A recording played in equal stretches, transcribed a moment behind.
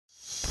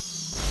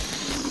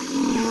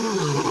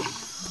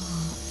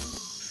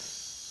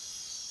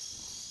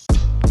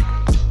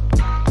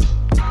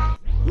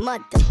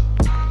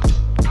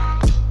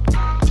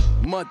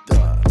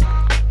Mother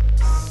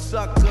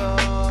sucker.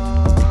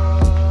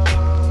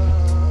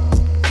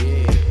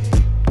 Yeah,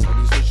 oh,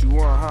 this what you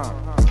want, huh?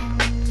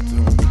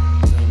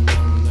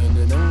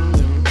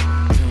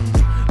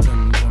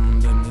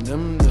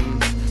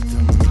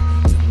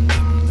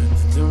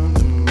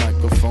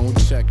 Microphone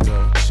checker,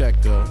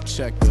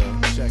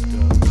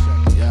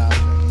 yeah.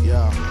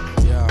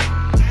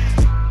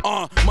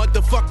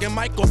 Motherfucking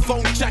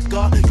microphone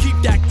checker.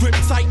 Keep that grip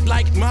tight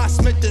like my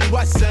Smith &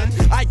 Wesson.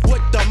 Ike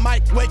with the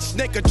mic, which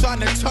nigga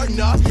tryna turn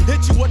up.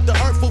 Hit you with the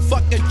hurtful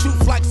fucking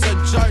truth like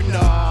Sojourner.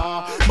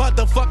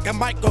 Motherfucking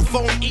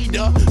microphone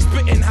eater.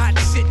 Spitting hot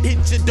shit,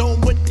 hit your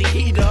dome with the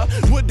heater.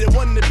 Wouldn't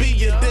wanna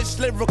be a dish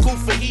lyrical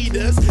for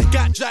heaters.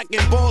 Got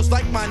dragon balls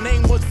like my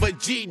name was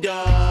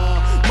Vegeta.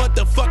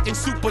 Motherfucking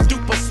super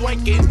duper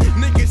swanking.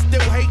 Niggas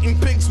still hating,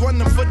 pigs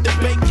running for the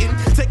bacon.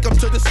 Take them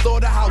to the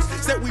slaughterhouse,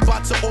 said we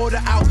bout to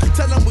order out.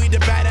 Tell them we the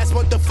badass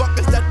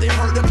motherfuckers that they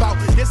heard about.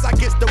 Yes, I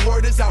guess the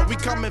word is out. We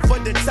coming for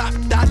the top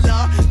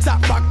dollar,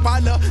 top rock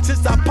baller.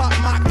 Since I popped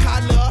my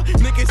collar,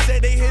 niggas say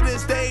they hit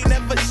us, they ain't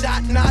never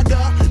shot nada.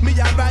 Me,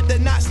 I'd rather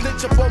not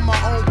snitch up on my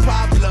own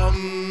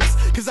problems.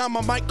 Cause I'm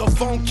a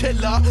microphone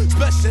killer.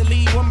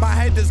 Especially when my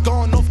head is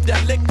gone off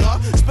that liquor.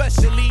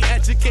 Especially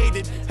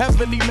educated,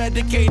 heavily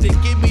medicated.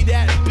 Give me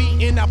that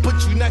beat and I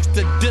put you next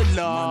to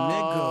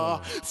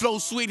Dilla. Flow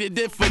sweeter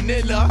than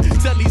vanilla.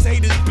 Tell these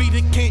haters beat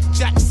it, Kent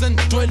Jackson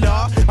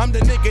Thriller. I'm the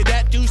nigga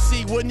that you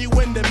see when you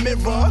in the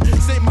mirror.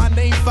 Say my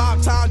name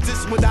 5 times,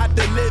 this what I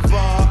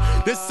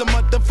deliver. This a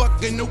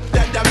motherfucking nuke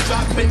that I'm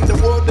dropping. The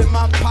world in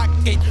my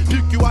pocket,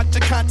 puke you out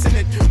your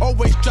continent.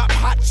 Always drop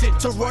hot shit,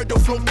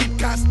 Toroidal flow keep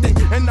constant.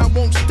 And I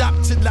won't stop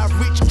till I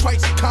reach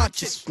Christ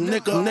conscious,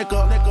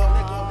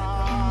 nigga.